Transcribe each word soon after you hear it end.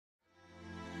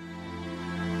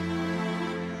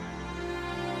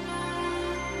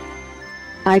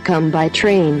I come by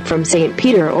train from St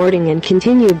Peter-Ording and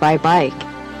continue by bike.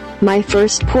 My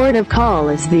first port of call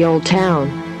is the Old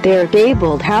Town. They are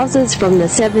gabled houses from the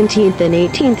 17th and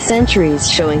 18th centuries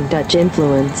showing Dutch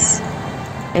influence.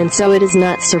 And so it is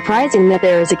not surprising that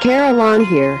there is a carillon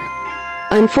here.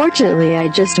 Unfortunately, I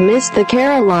just missed the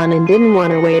carillon and didn't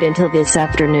want to wait until this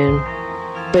afternoon.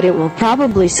 But it will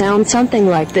probably sound something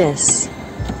like this.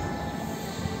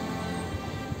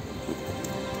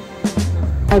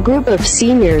 A group of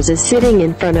seniors is sitting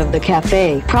in front of the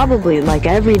cafe, probably like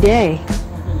every day.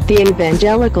 The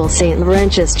evangelical St.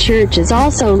 Laurentius Church is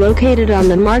also located on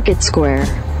the market square,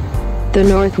 the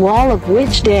north wall of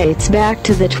which dates back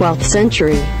to the 12th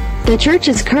century. The church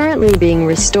is currently being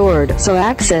restored, so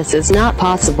access is not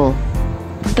possible.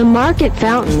 The market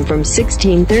fountain from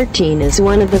 1613 is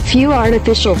one of the few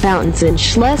artificial fountains in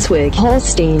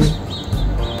Schleswig-Holstein.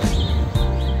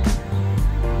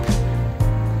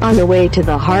 On the way to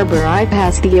the harbor, I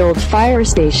pass the old fire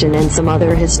station and some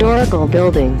other historical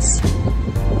buildings.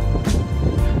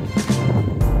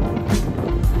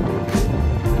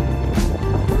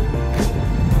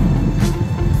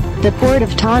 The port of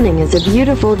Tönning is a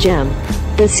beautiful gem.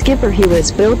 The skipper, he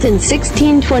was built in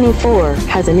 1624,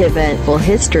 has an eventful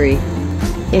history.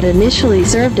 It initially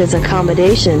served as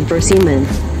accommodation for seamen.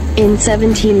 In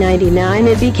 1799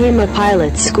 it became a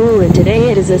pilot's school, and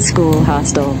today it is a school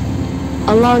hostel.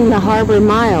 Along the harbor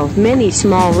mile, many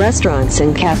small restaurants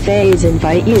and cafes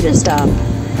invite you to stop.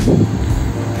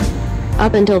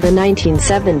 Up until the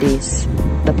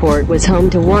 1970s, the port was home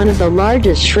to one of the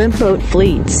largest shrimp boat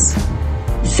fleets.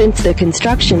 Since the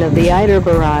construction of the Eider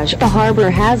barrage, the harbor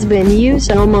has been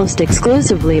used almost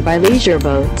exclusively by leisure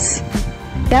boats.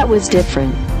 That was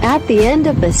different. At the end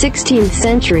of the 16th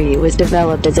century, it was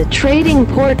developed as a trading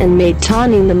port and made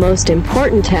Tönning the most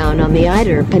important town on the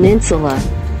Eider Peninsula.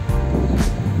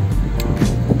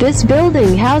 This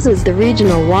building houses the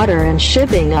regional water and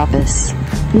shipping office.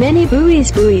 Many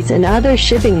buoys and other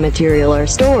shipping material are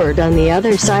stored on the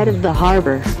other side of the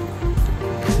harbor.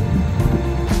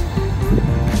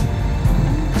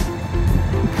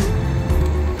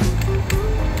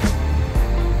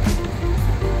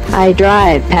 I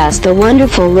drive past the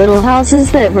wonderful little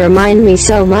houses that remind me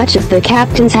so much of the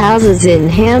captain's houses in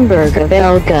Hamburg of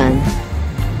Elgin.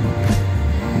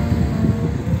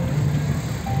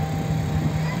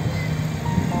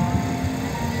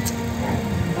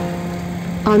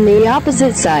 On the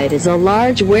opposite side is a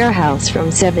large warehouse from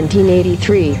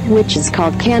 1783, which is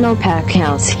called Canopack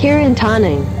House here in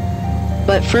Tönning.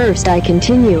 But first I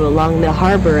continue along the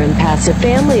harbor and pass a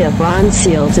family of bronze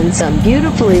seals and some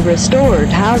beautifully restored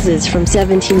houses from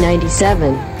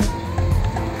 1797.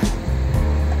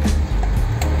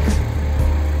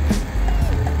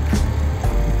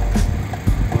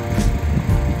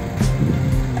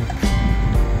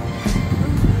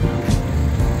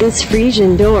 This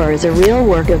Frisian door is a real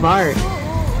work of art.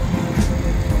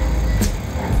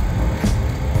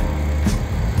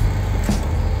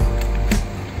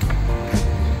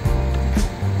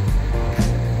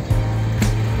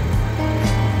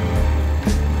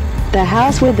 The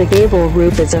house with the gable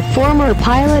roof is a former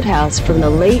pilot house from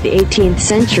the late 18th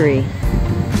century.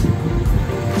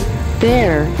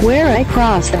 There, where I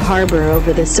cross the harbor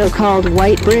over the so-called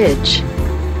White Bridge,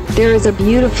 there is a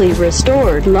beautifully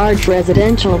restored large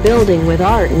residential building with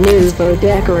Art Nouveau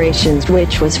decorations,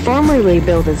 which was formerly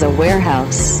built as a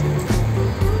warehouse.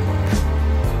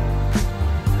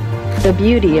 The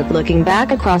beauty of looking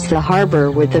back across the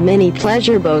harbor with the many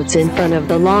pleasure boats in front of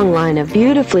the long line of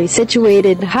beautifully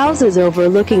situated houses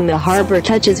overlooking the harbor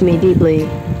touches me deeply.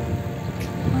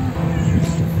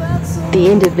 The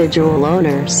individual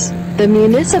owners, the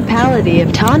municipality of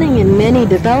Tönning and many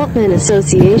development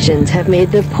associations have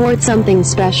made the port something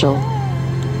special.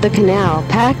 The canal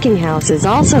packing house is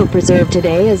also preserved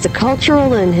today as a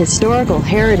cultural and historical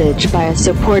heritage by a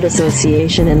support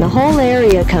association, and the whole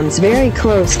area comes very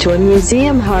close to a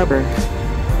museum harbor.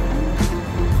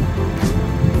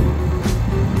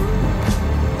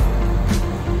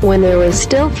 When there was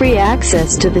still free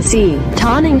access to the sea,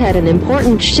 Tönning had an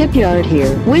important shipyard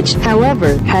here, which,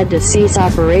 however, had to cease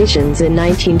operations in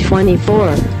 1924.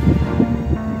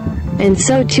 And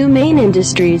so two main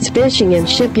industries, fishing and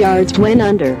shipyards, went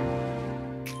under.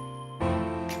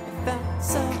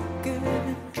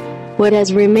 What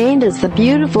has remained is the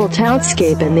beautiful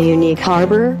townscape and the unique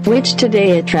harbor, which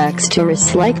today attracts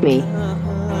tourists like me.